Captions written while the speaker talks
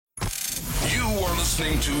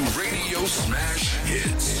listening to Radio Smash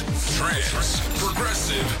Hits, trance,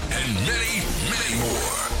 progressive, and many, many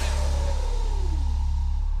more.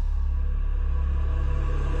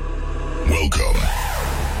 Welcome.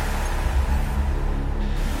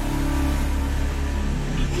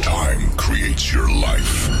 Time creates your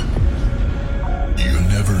life. You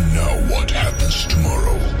never know what happens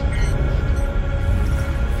tomorrow.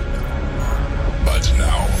 But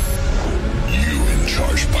now, you in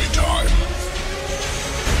charge by time,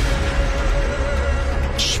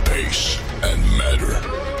 space, and matter.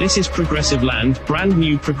 This is Progressive Land, brand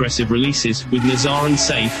new progressive releases with Nazar and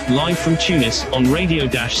Safe, live from Tunis on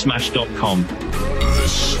radio-smash.com.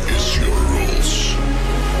 This is your rules.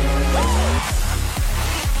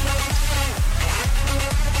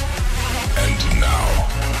 And now,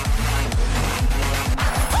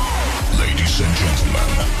 ladies and gentlemen,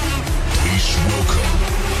 please welcome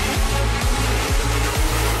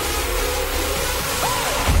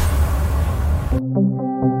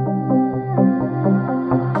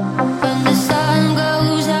when the sun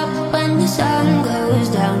goes up, when the sun goes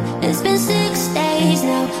down. It's been 6 days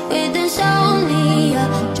now with the sound.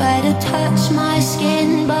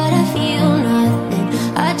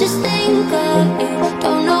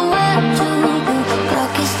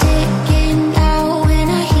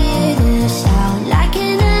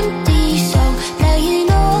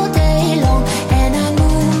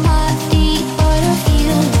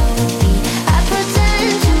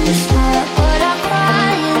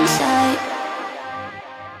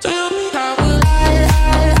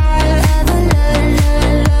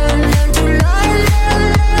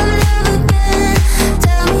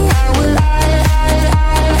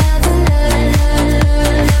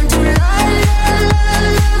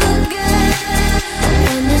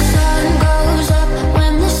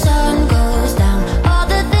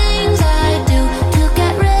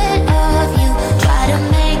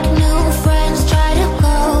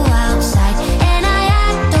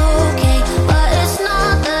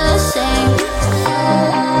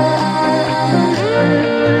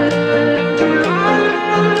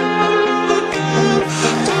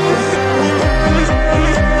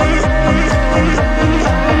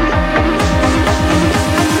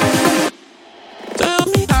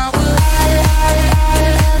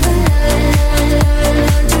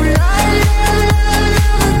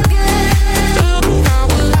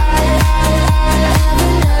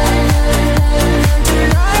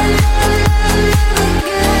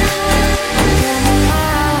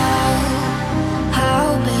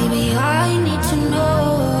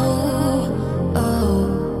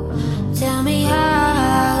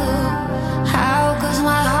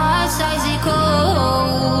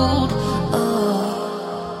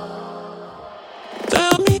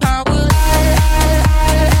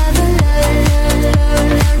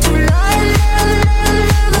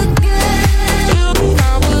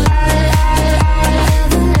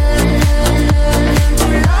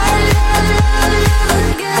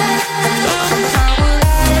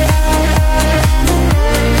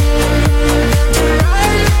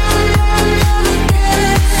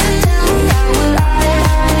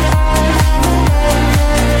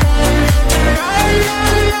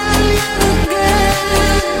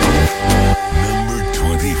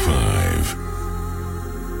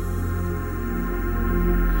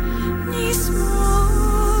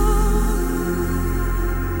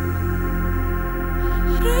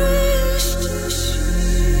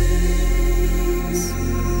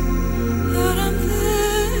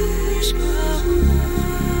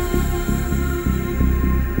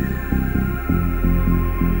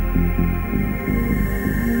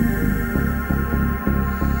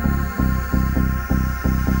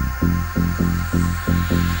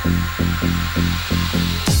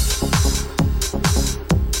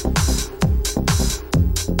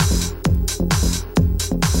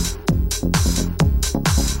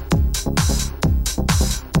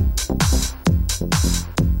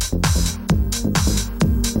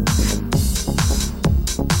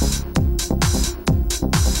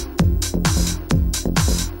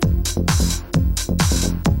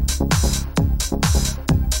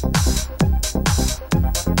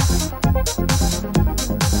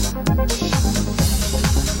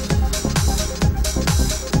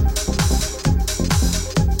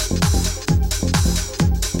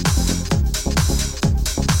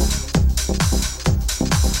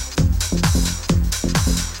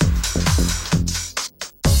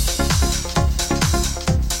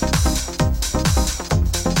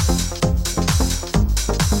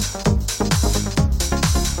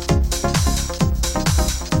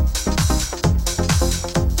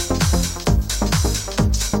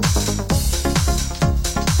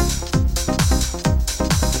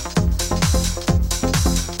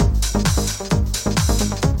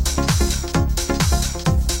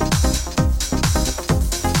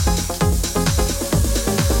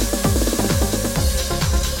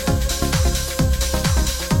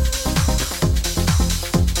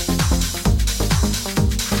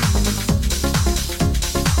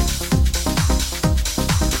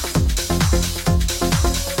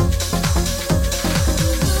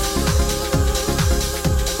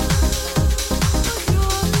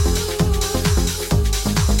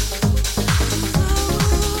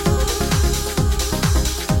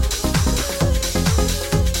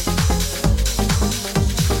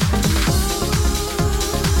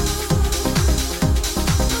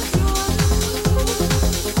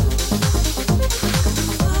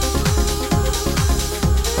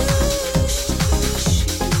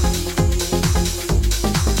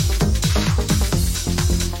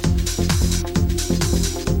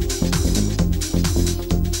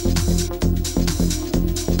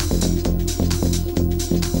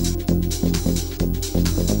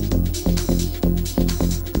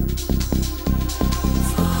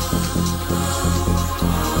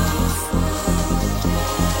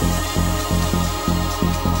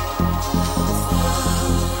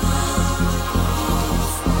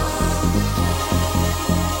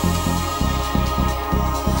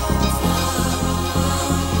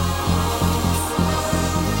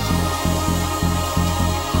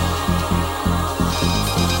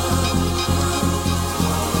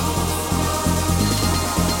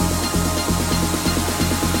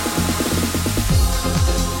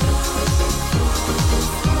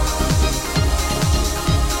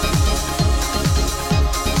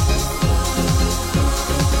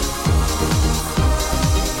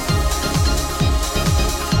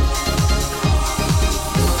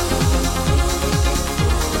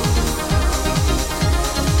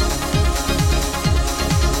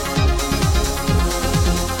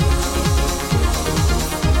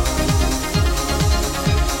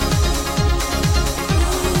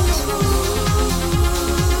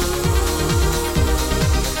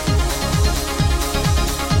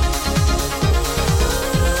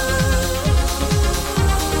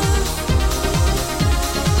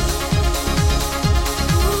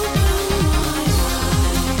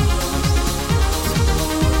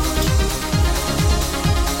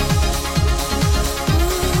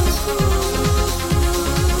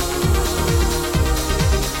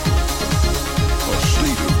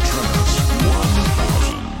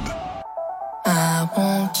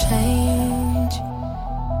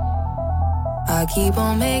 I keep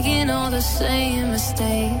on making all the same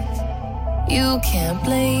mistakes. You can't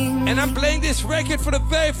blame me. And I'm playing this record for the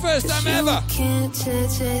very first time ever. You can't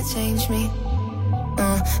change me.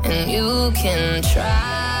 And you can try,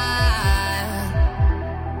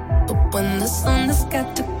 but when the sun has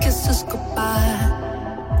got to kiss us goodbye,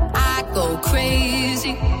 I go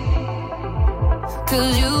crazy.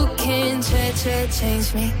 'Cause you can't change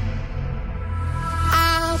me.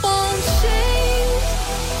 I won't change.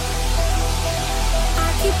 I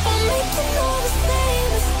keep on making all the same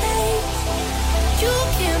mistakes. You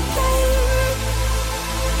can't blame me,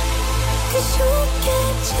 'cause you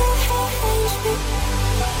can't change me.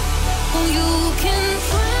 Oh, you can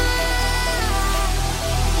try,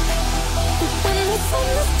 but when the sun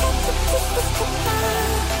has got to kiss us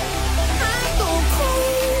goodbye, I go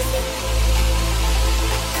crazy.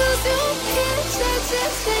 'Cause you can't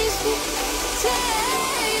change me,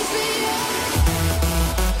 change me.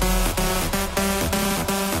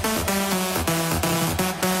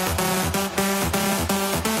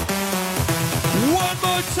 One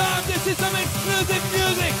more time, this is some exclusive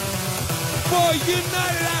music for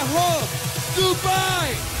United at Home, Dubai.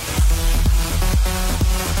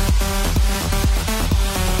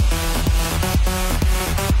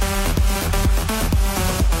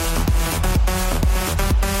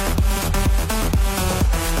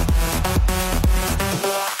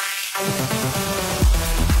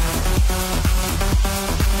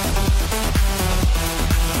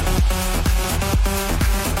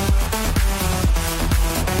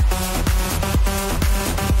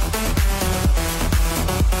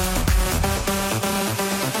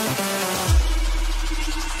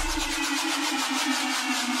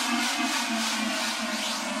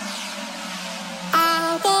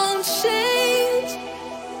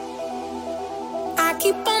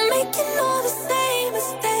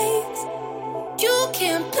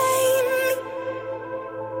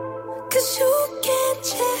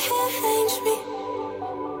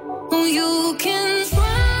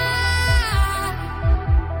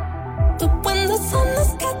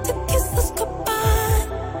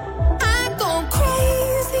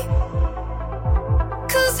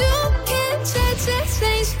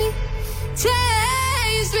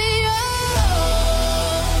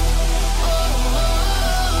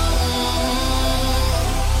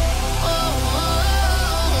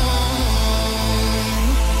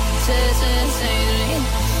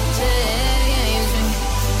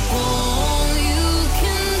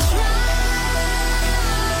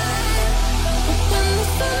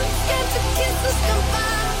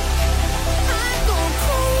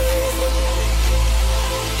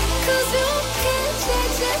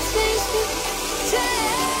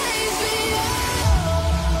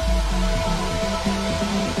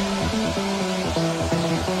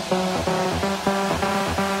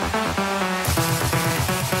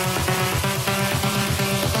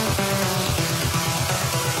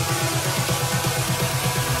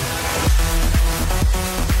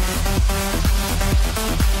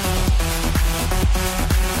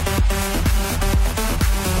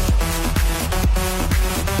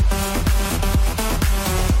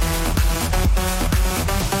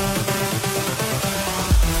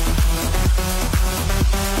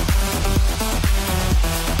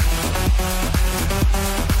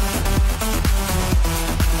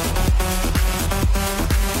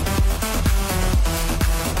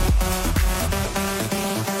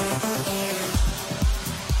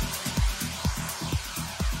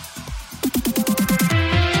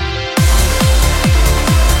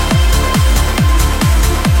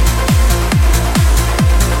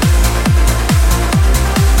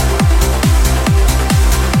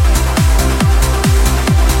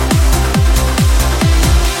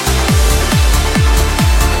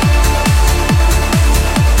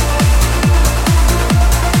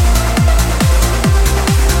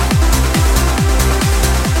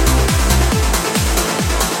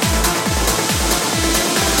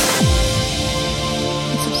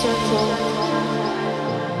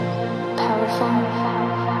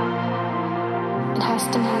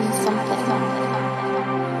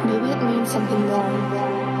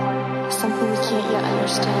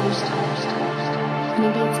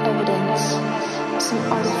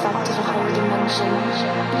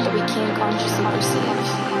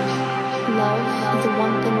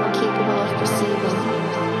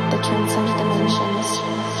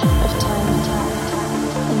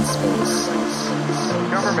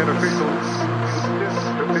 Government officials insist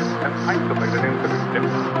that this an isolated incident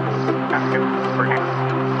difficult to packet perhaps.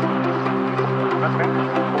 But then,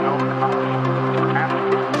 no, perhaps.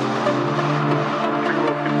 We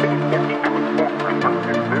will continue to keep you informed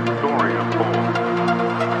as this story unfolds.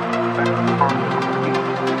 That's part of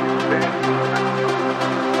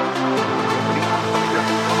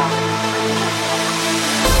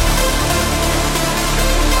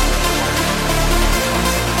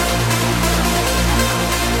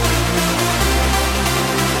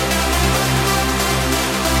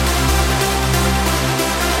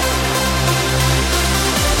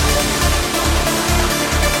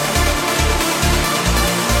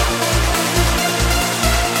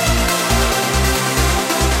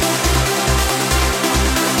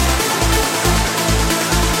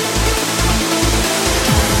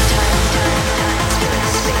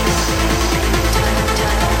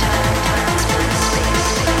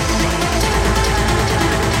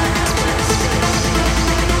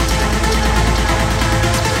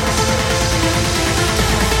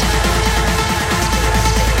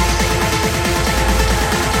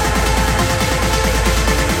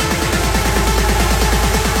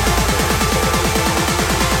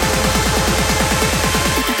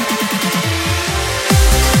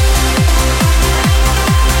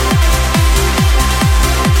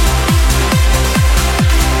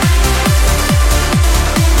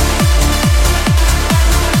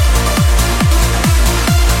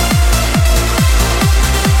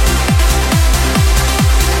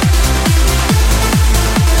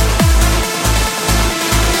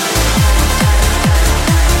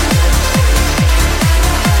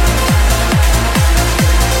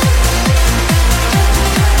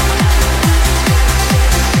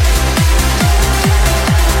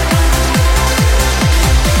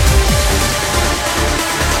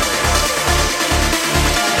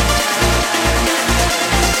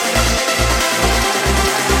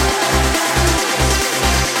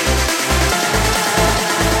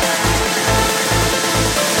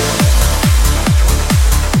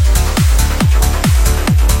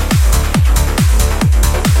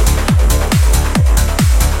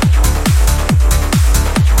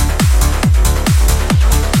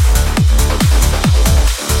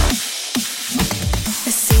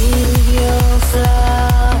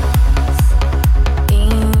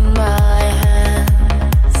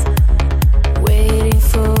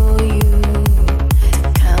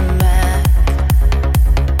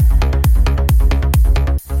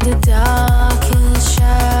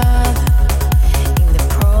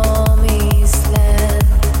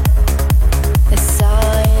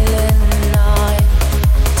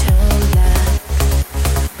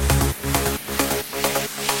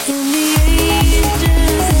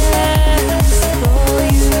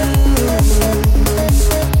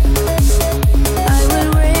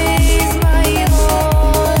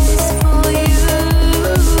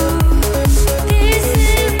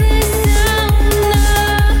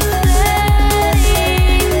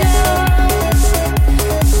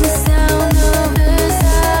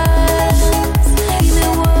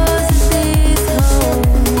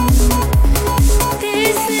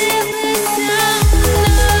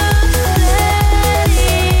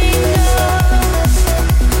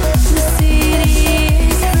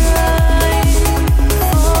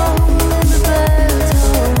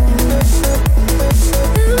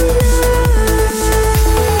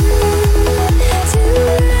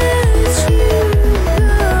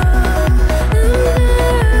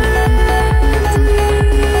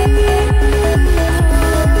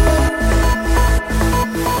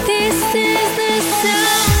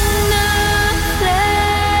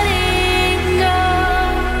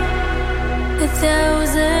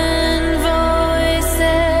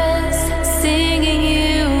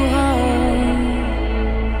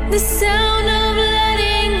The sound of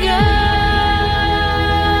letting go.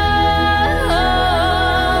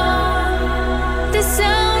 The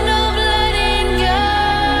sound of letting go.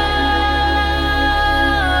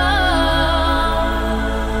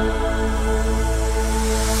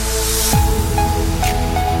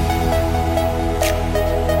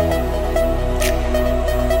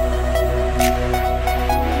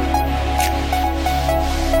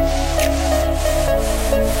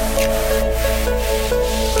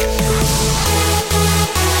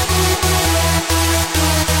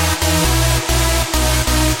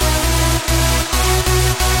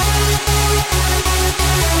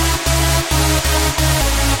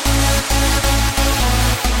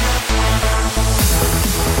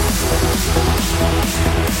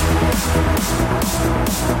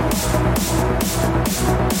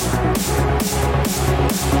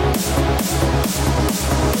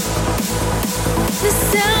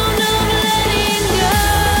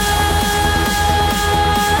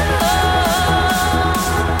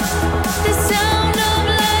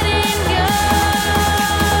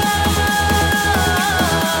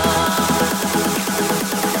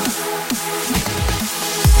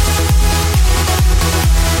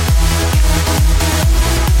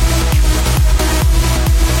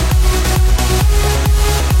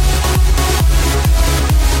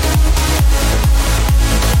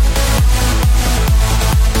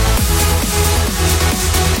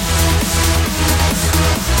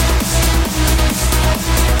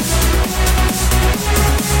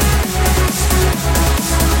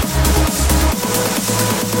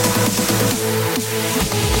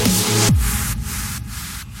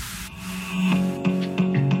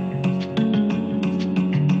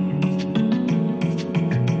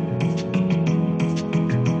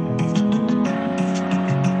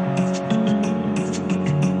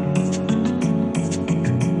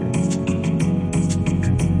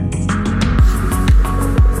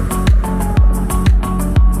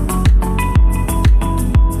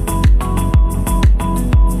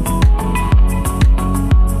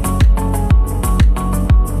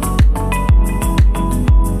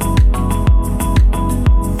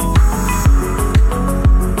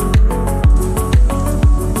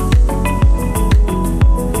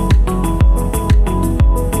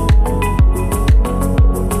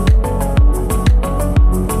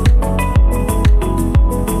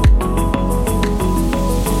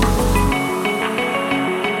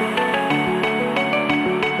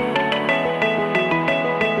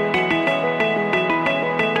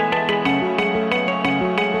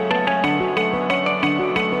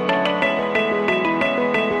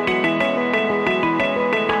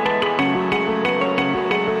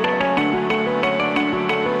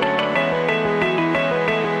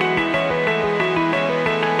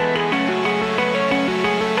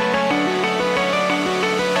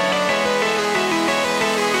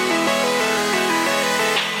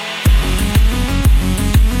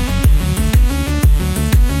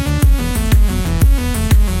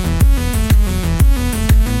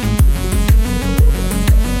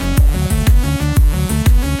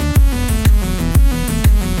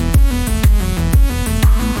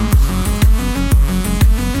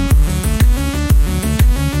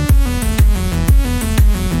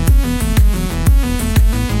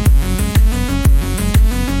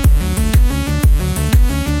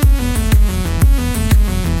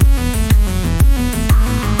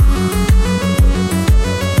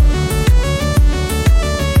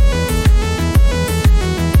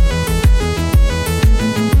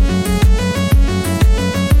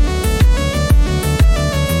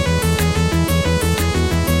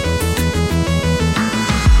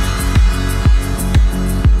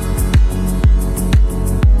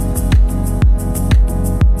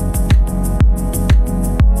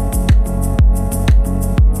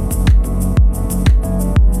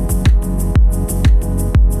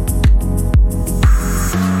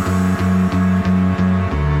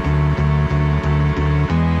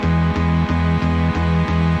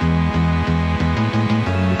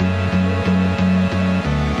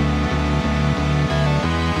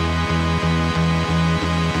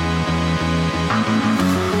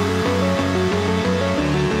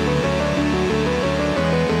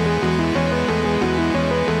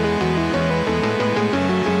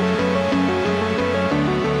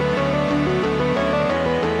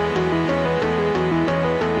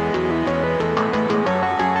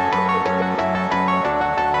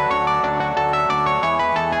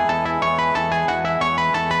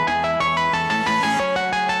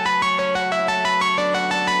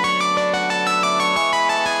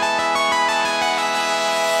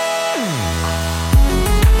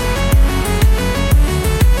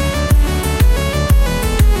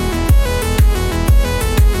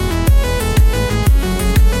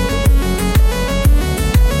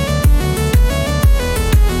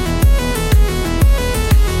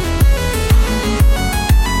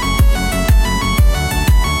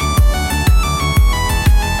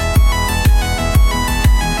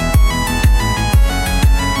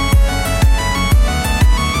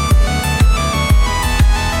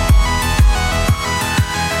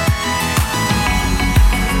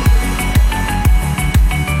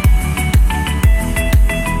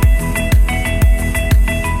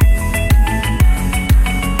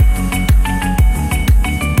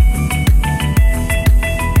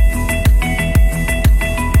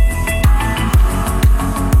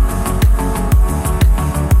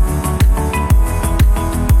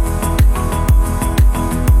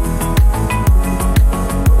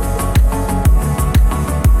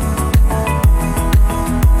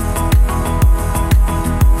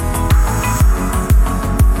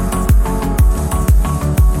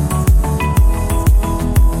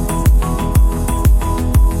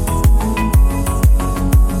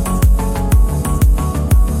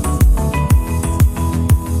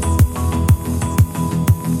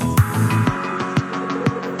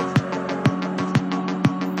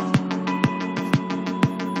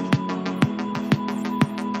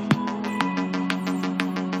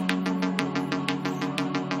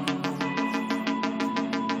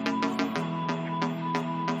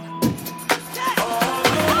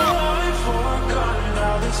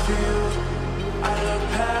 field. I look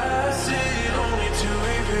past it only to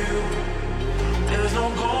reveal there's no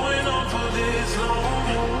going on for this long,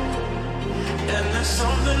 and there's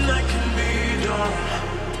something that can be done.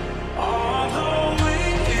 Although we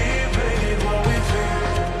evaded what we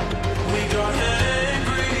feared, we got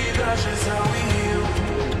angry, that's just how we heal.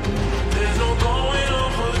 There's no going on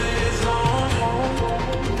for this long,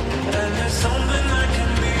 and there's something that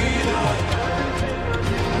can be done.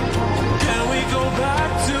 Can we go back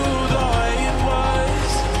to the way it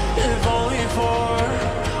was, if only for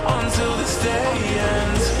until this day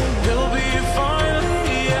ends? We'll be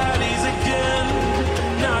finally at ease again,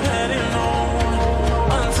 not heading home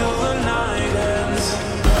until the night ends.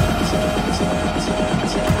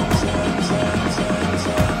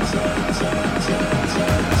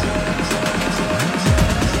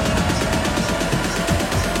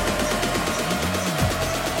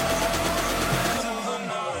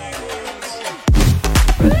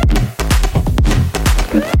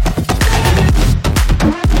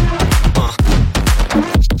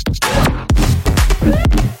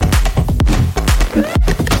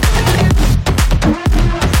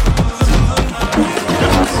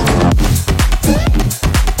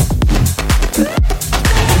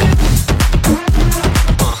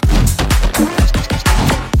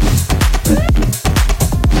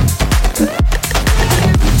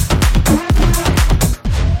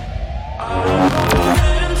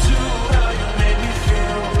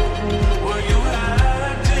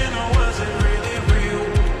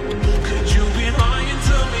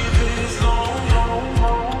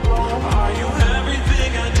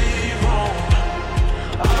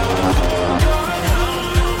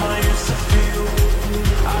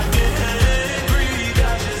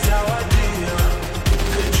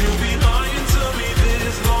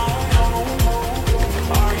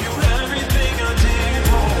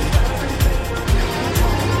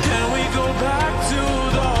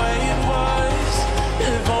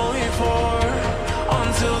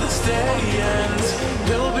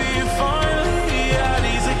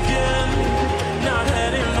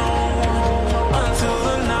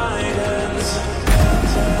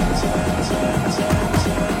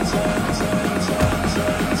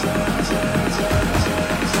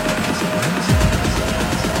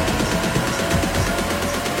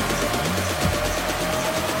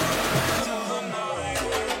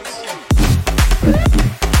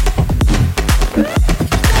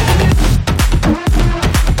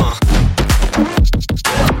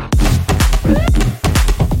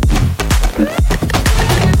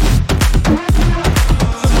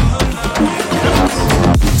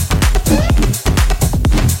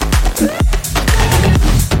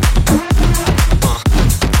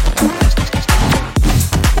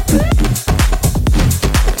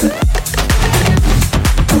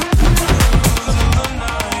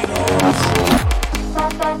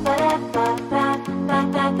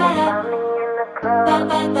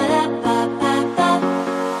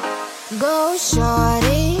 Go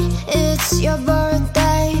shorty, it's your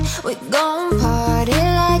birthday. We gon' party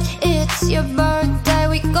like it's your birthday.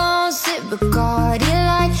 We gon' sip Bacardi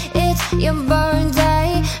like it's your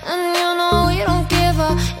birthday. And you know we don't give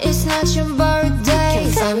a, it's not your birthday.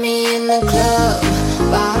 Can find me in the club,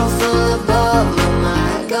 bottle full of bub. Mama,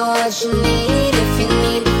 I got what you need if you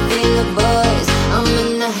need to feel the buzz. I'm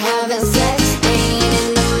into having sex, ain't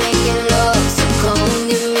into making love. So come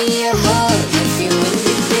give me a hug if you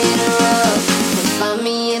into getting rough. Can find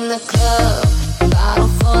me in the club, bottle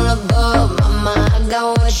full of bub. Mama, I got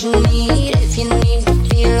what you need if you need to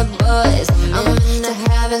feel the buzz. I'm into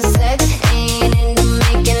having sex, ain't into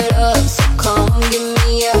making love. So come give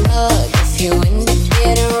me a hug if you into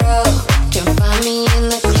getting rough. Can find me in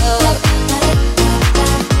the club,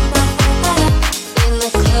 in the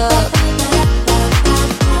club,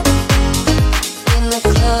 in the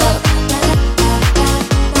club.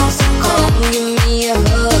 So come give me a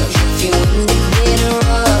hug if you into getting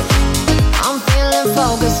rough. I'm feeling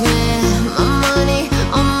focused, man. My money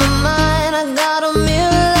on my mind. I got a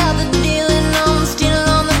mirror out the deal and I'm still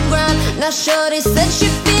on the grind. Now shorty said she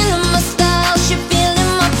feeling my style, she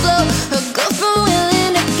feeling my flow. Her girlfriend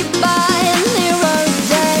willing to get by and near her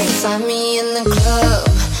day. Find me in the club,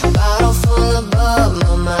 bottle full of bub.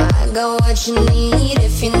 Mama, I got what you need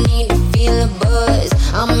if you need to feel a buzz.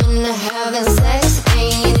 I'm into having sex,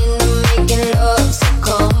 ain't into making love. So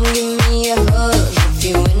come give me a hug if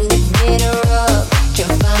you into getting rough. Can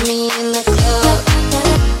find me in the club,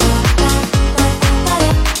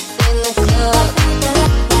 in the club,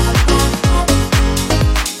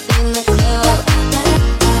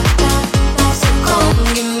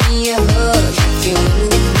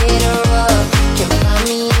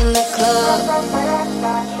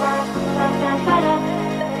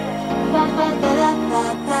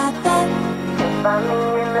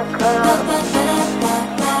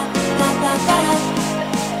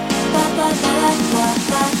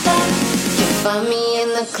 find me in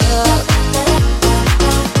the club.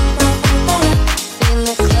 In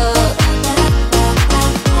the club.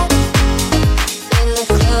 In the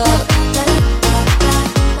club.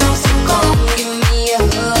 So come give me a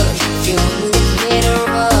hug. If you want to get her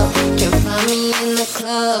up, can find me in the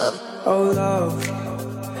club. Oh love,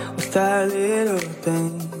 what's that little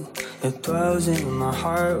thing that dwells in my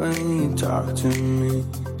heart when you talk to me?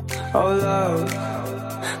 Oh love,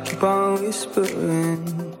 keep on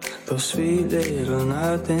whispering those sweet little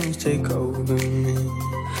nothings take over me.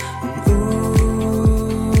 And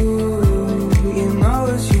ooh, you know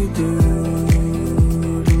what you do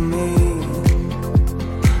to me.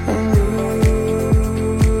 And ooh,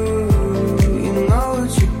 you know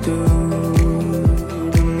what you do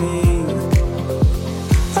to me.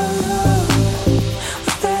 Oh love,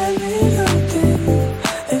 what's that little thing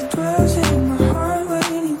that dwells in my heart when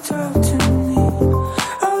you talk to me?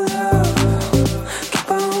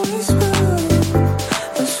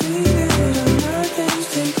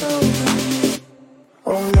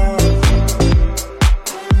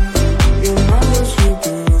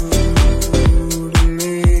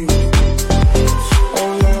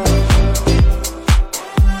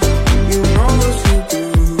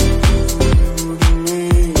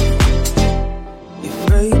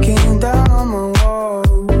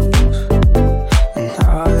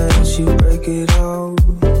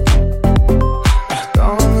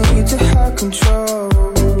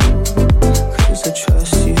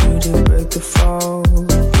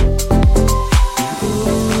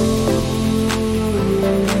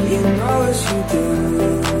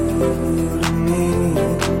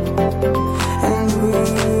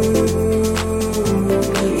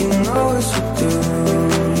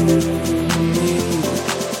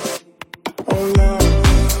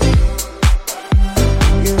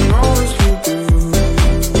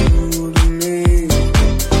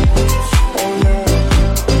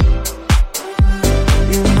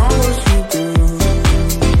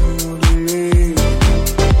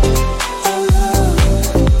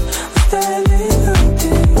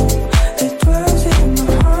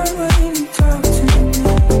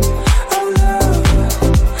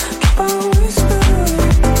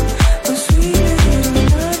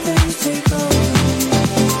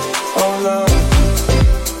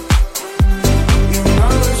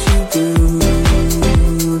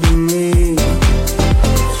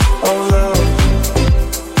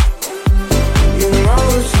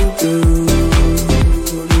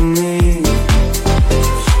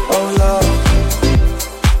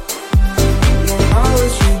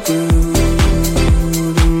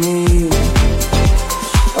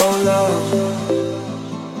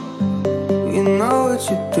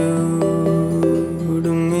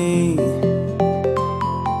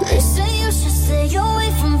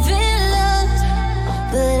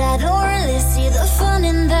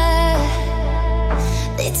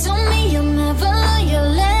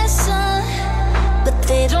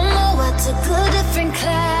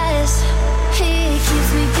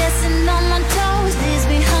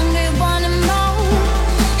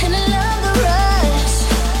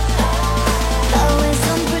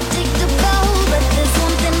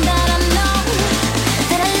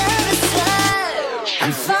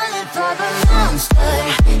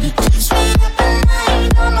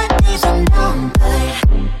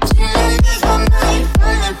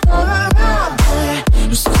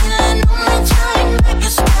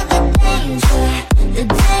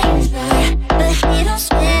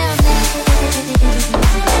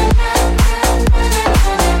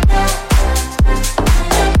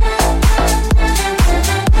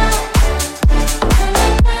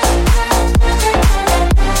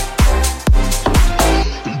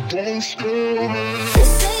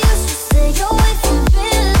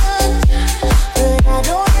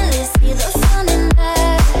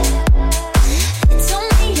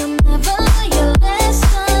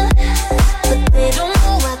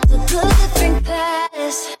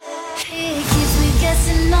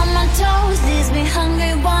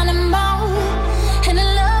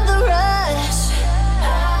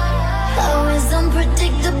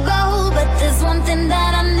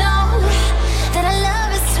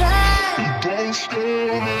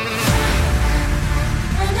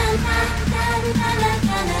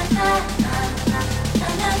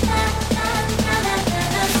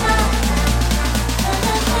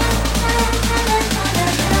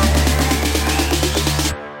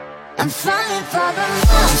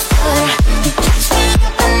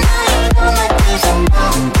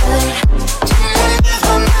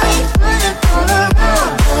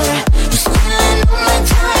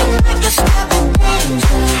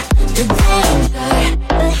 The danger,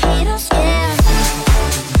 but he don't scare me.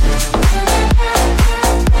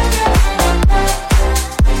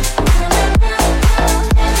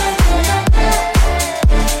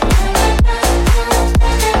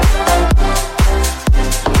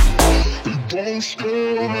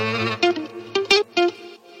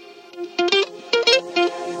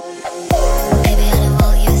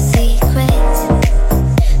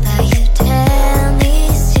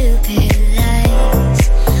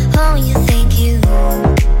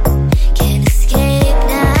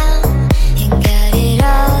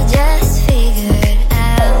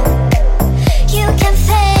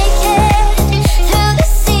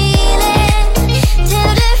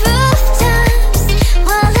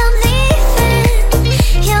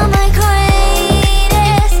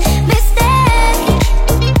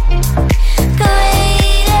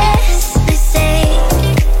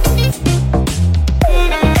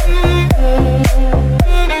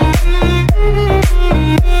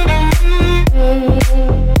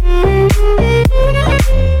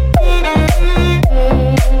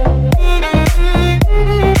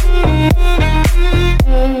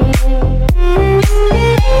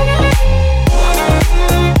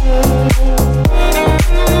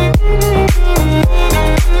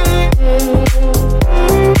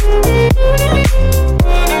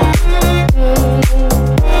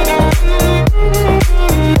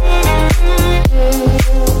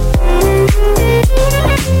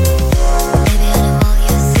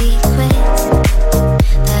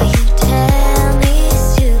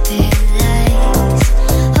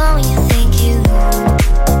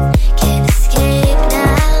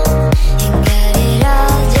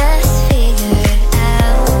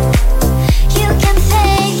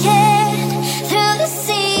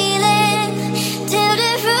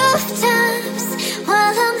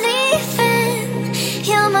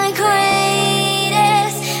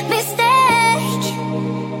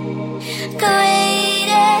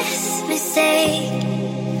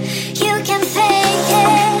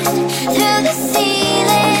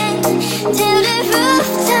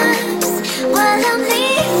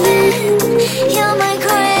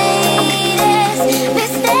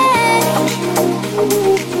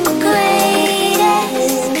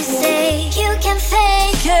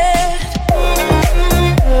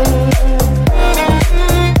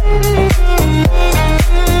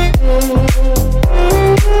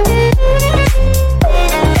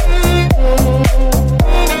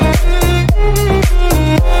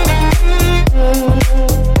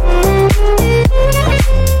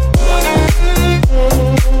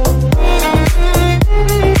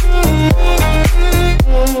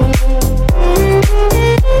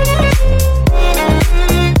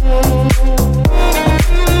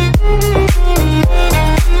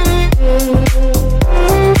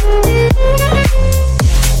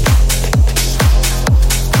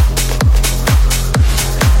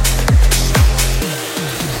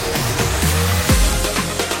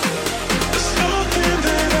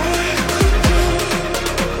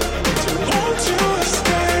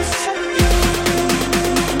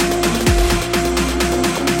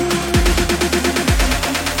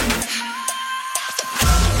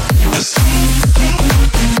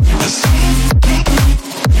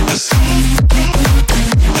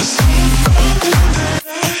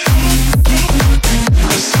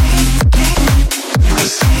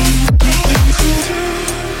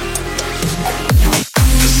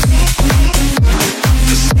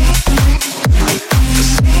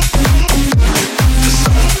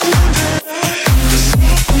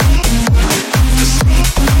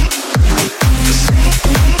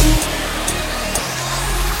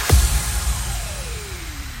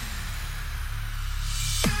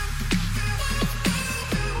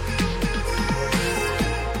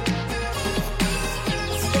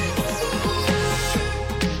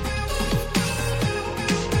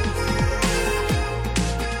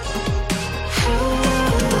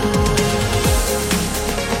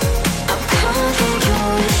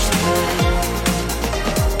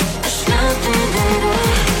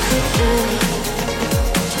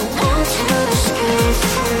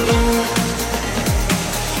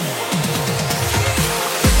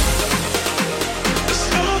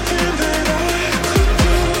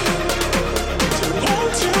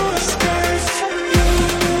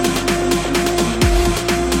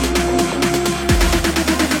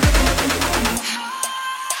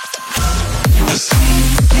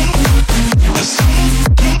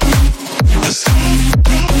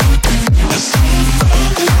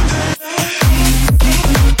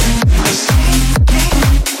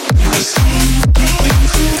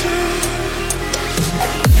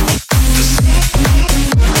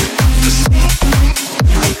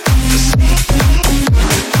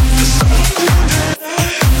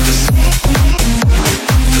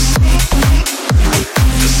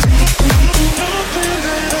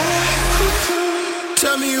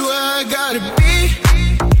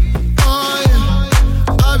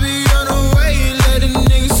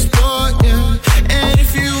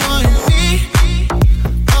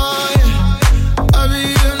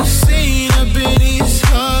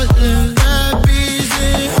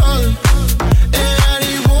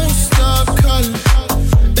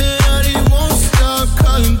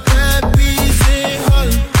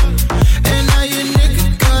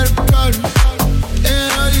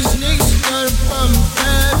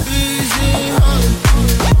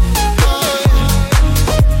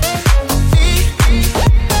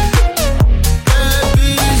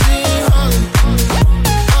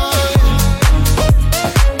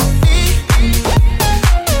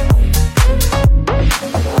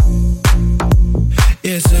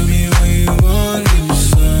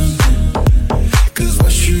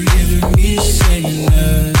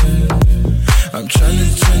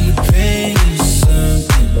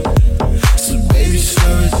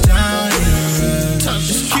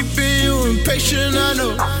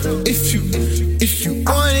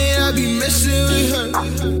 messing with her.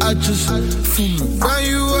 I just fool around,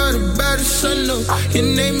 you are the baddest I know. Your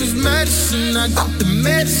name is Madison, I got the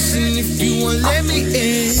medicine if you won't let me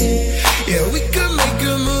in. Yeah, we could make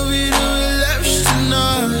a movie to relapse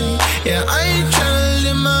tonight. Yeah, I ain't tryna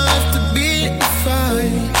live my life to be in the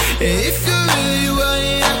fight. Yeah, if you really want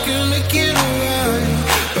it, I can make it alright.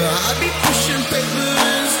 But I be pushing paper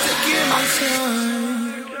and taking my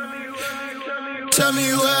time. Tell me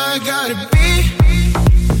where I gotta be.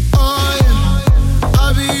 Oh yeah,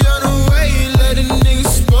 I'll be on the way, let a nigga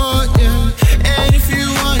sport, yeah. And if you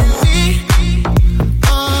want me,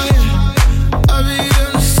 oh yeah, I'll be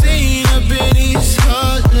on the scene up in East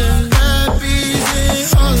Harlem. Bad bees in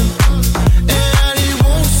Harlem, and they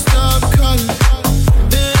won't stop calling.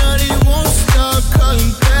 And they won't stop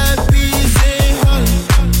calling. Bad bees in Harlem,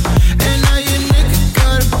 and now your nigga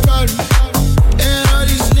got a problem. And all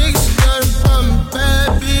these niggas got a problem. Bad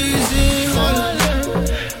bees in Harlem.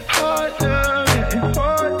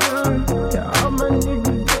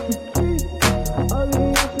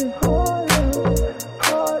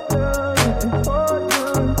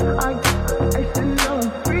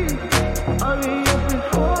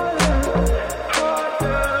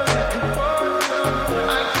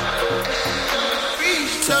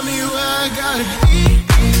 Tell me where I gotta be.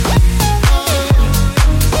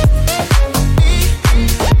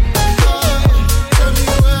 Tell me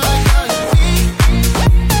where I gotta be.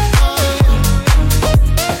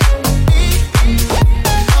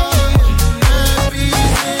 Bad bees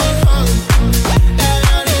in Harlem,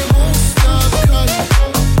 and they won't stop calling.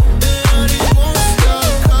 And they won't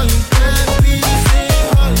stop calling. Bad bees in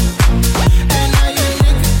Harlem, and now your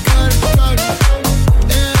nigga got a problem.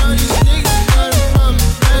 And all these niggas got a problem.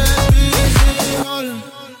 Bad bees in Harlem.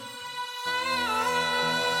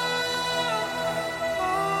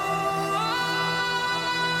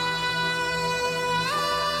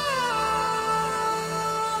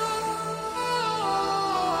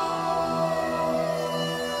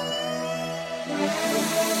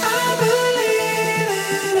 I believe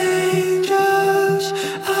in angels.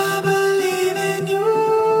 I believe in you.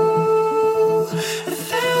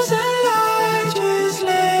 1,000 light years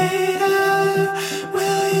later,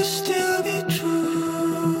 will you still be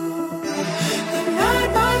true? The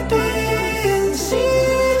night might be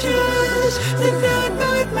insidious. The night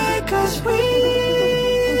might make us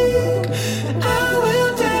weak. I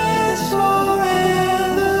will dance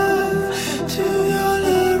forever to your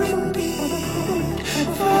luring beat.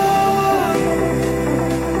 For you,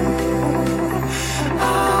 I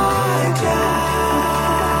die.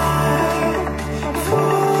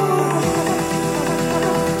 For you,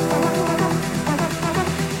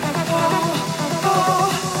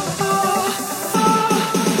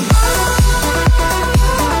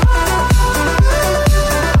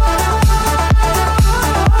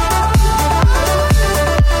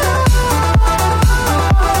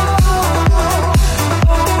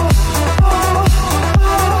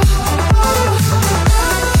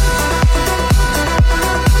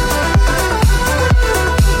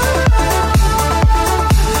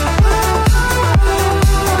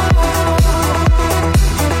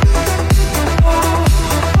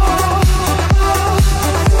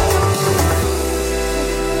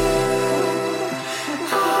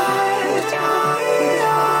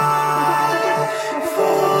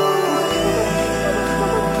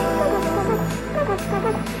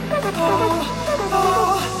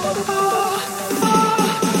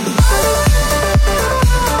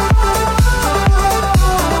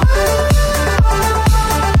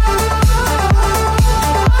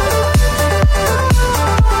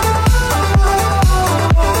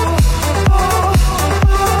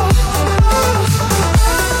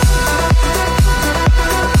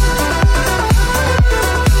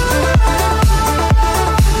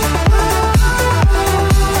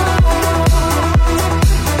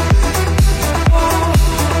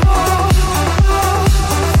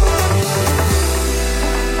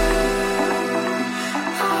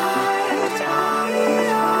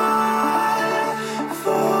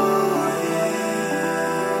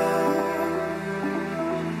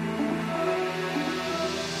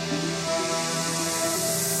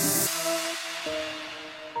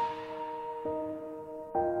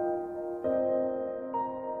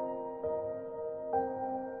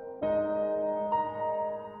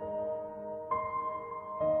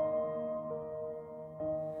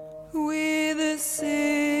 with a simple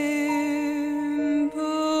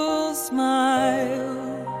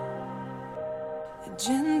smile, a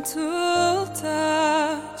gentle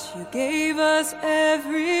touch, you gave us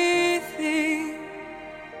everything.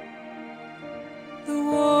 The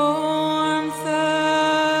warmth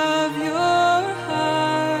of your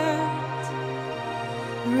heart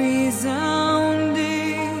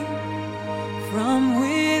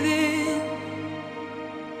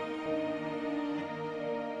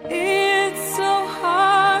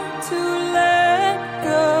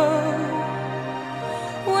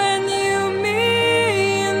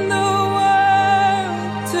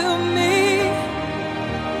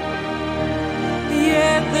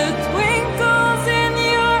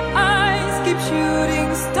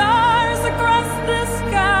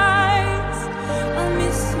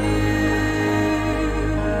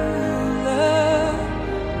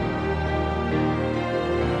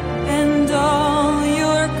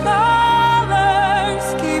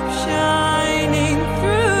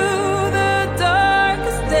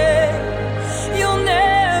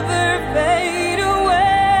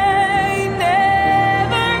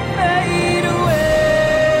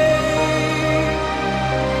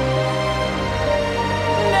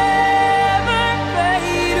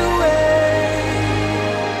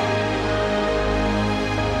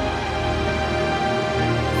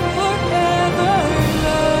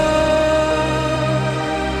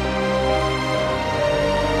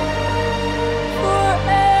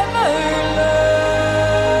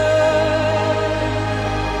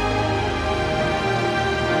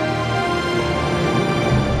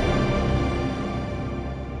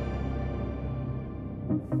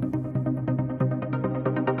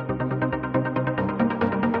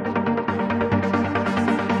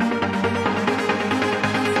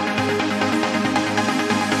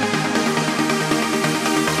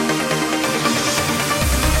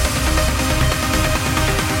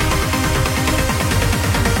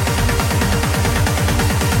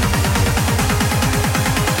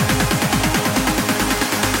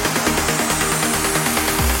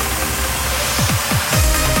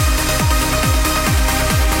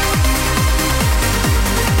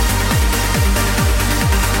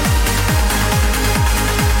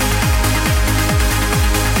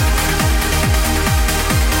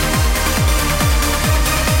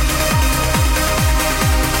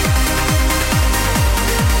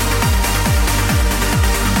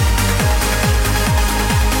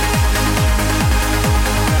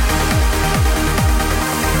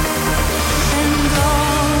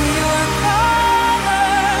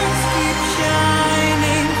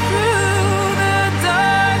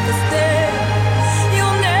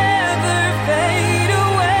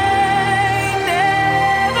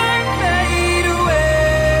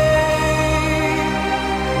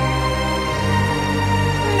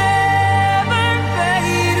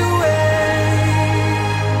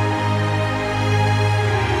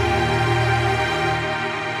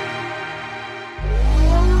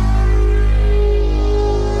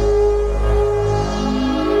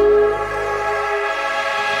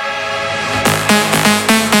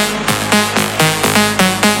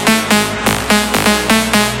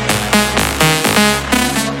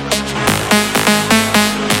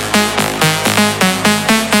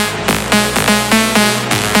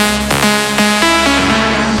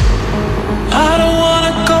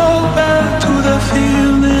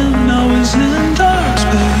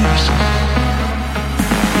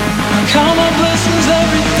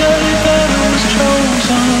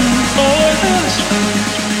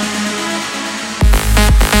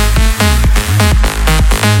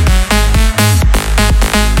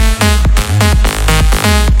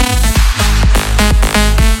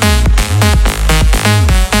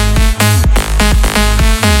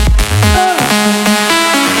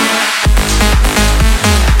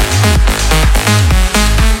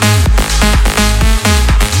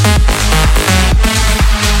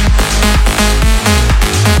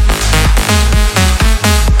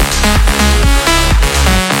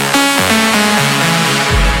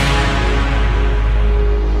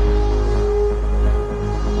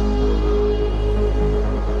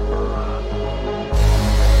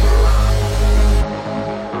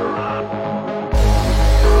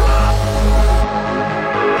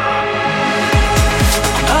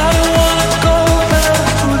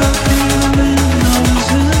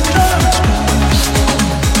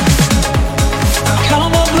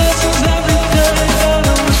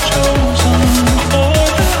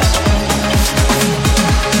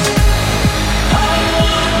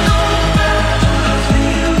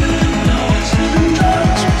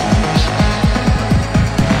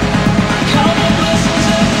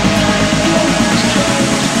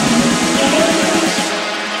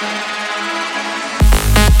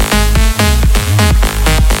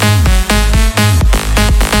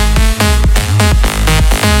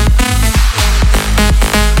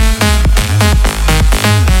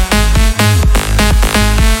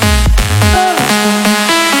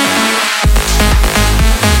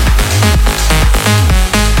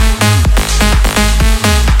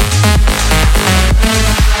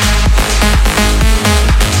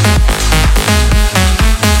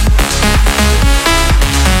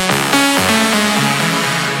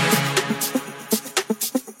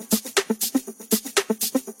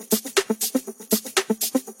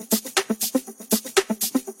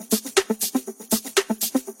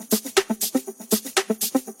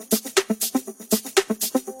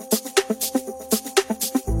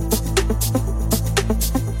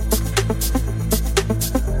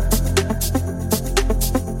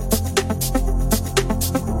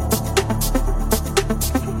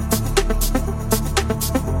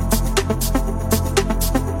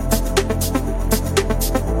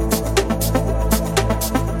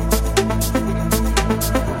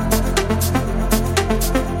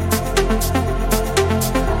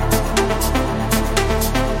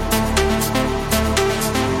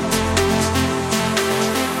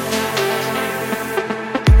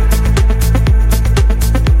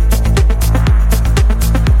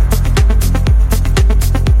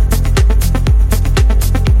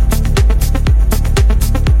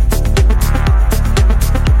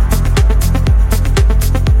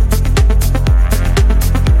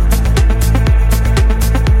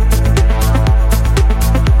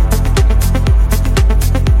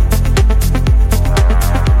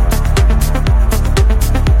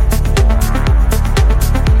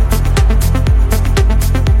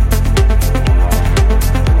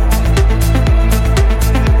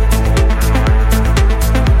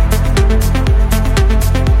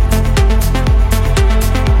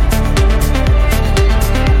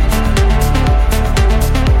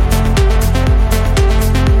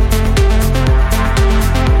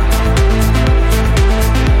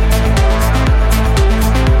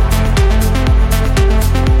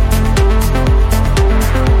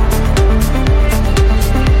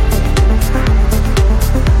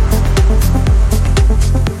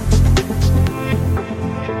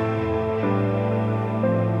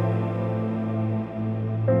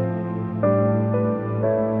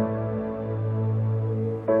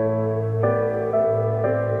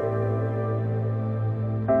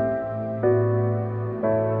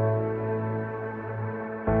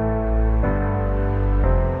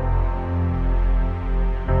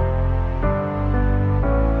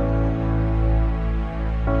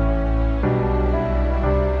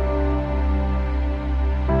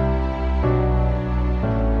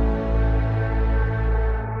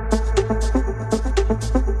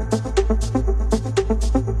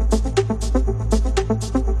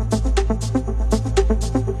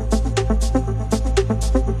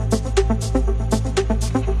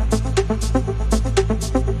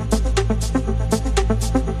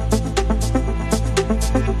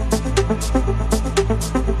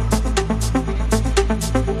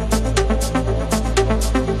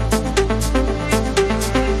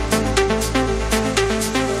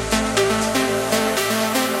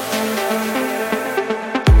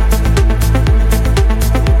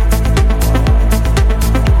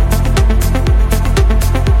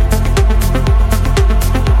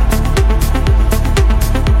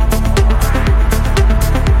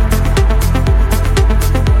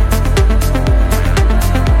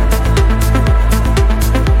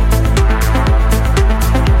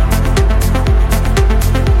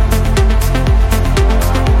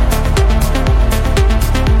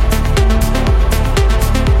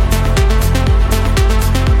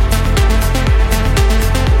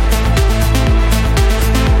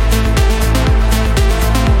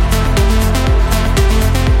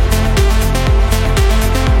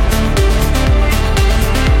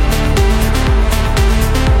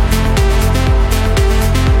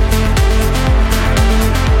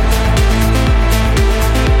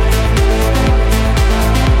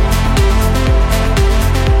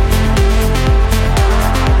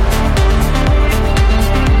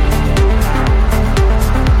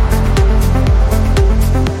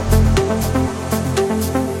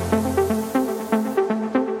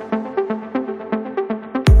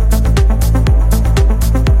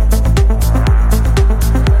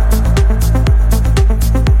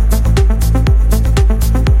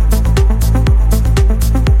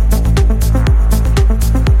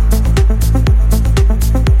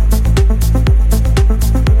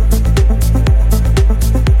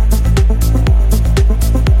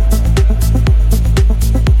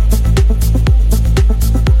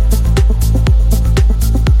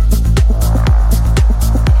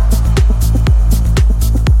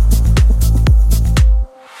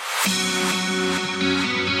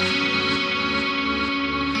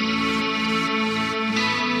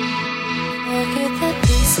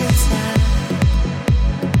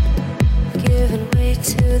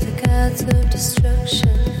to the gods of destruction,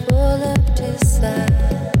 full of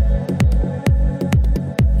desire.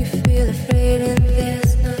 You feel afraid and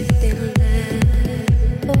there's nothing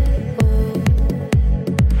left. Oh, oh.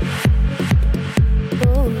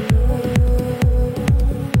 Oh no.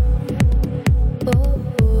 Oh,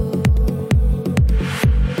 oh.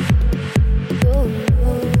 Oh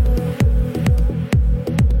no.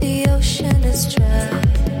 The ocean is dry.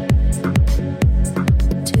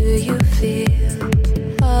 Do you feel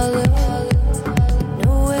hollow?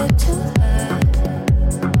 Nowhere to hide,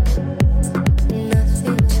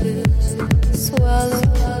 nothing to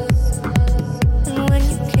swallow. And when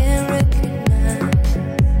you can't recognize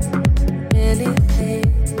anything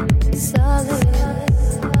solid,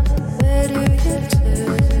 where do you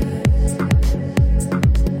turn?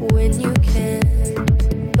 When you can't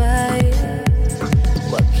buy it,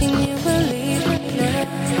 what can you believe in now?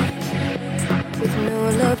 With no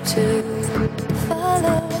love to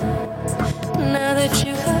follow, now that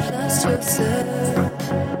you have lost yourself.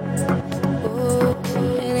 Oh,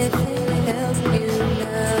 anything help you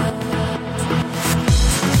now?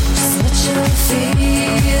 Just let your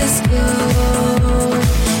fears go.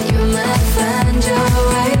 You might find your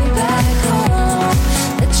way back home.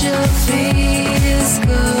 Let your fears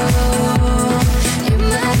go. You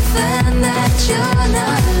might find that you're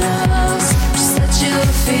not lost. Just let your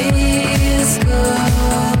fears go.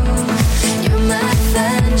 You might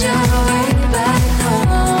find your way back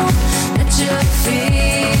home. Let your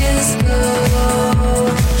fears go.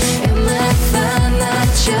 You might find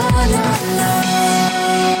that you're not lost.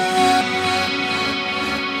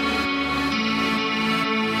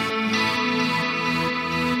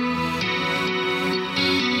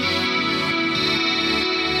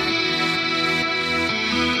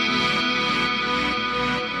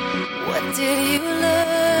 What did you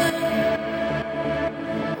learn?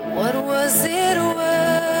 What was it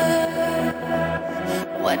worth?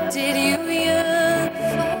 What did you yearn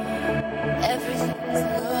for? Everything's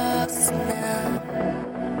lost now.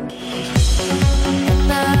 And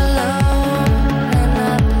not alone, and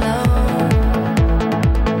not alone.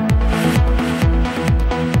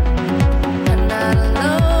 And not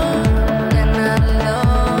alone, and not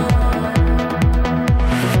alone.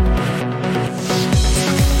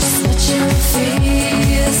 Just let your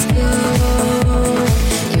fears go.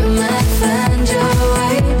 You might find your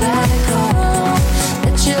way back home.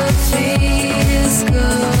 Let your fears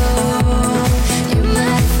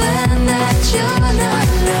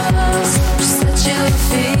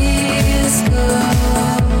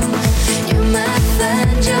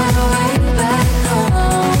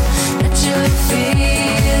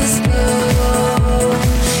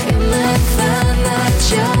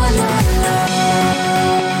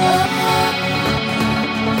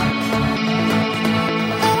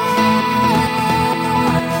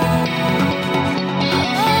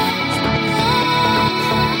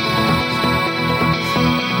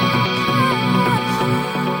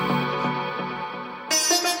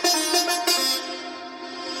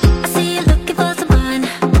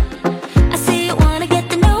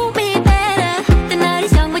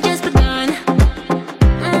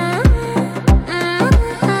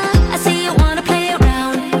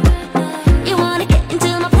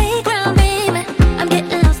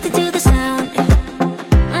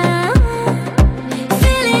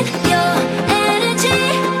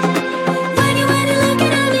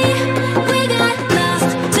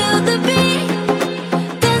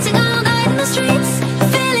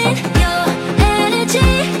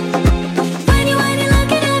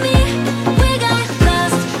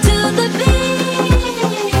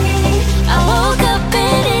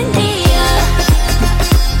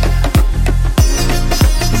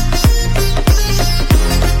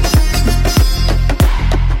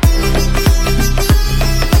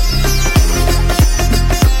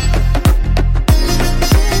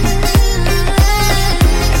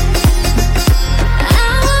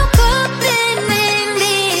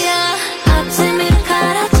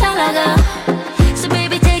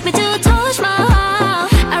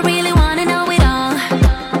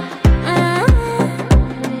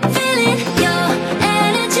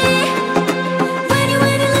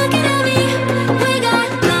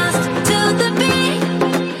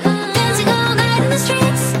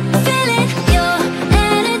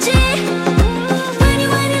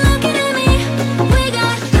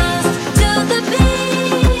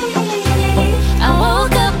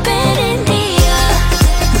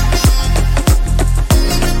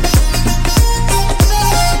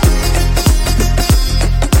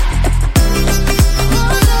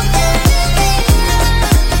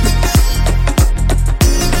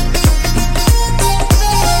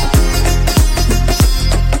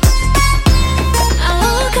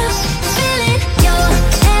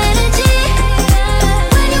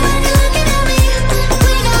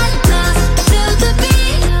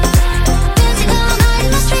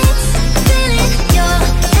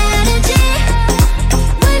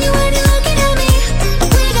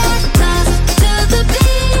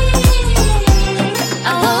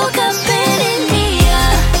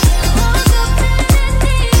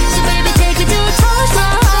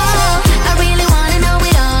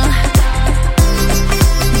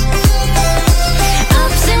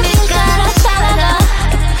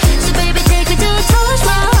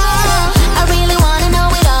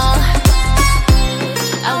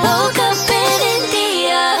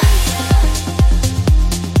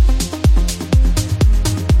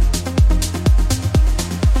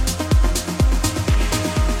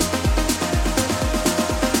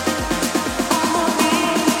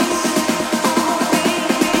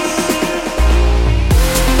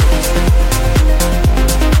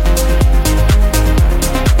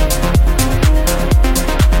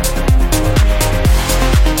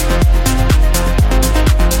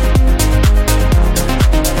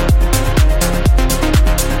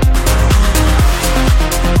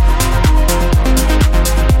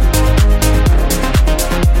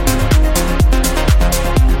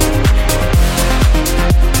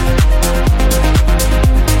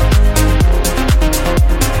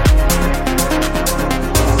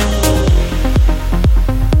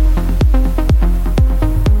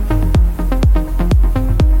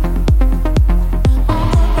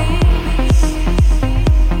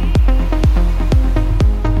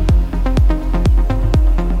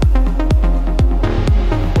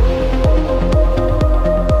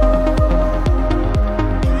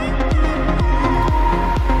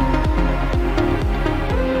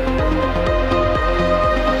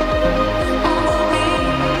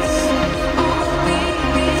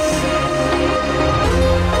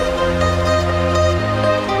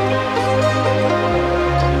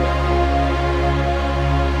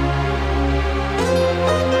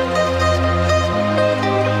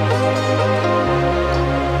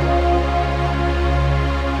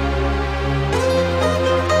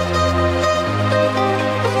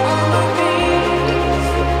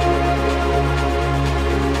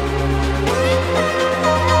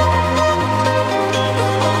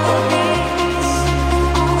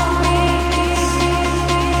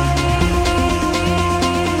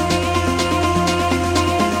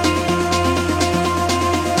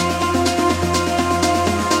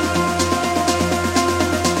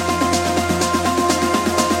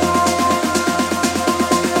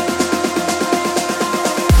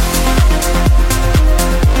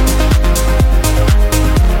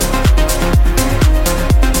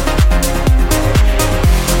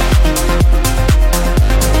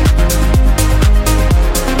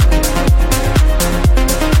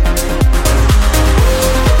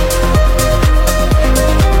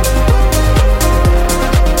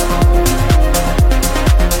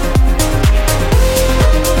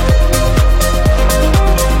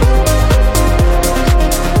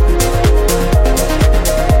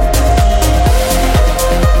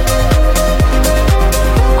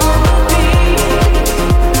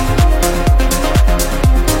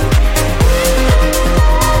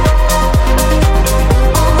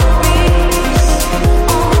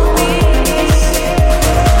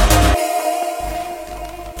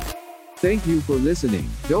Thank you for listening.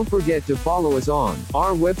 Don't forget to follow us on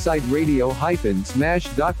our website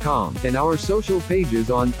radio-smash.com and our social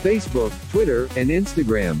pages on Facebook, Twitter, and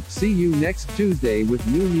Instagram. See you next Tuesday with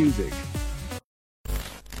new music.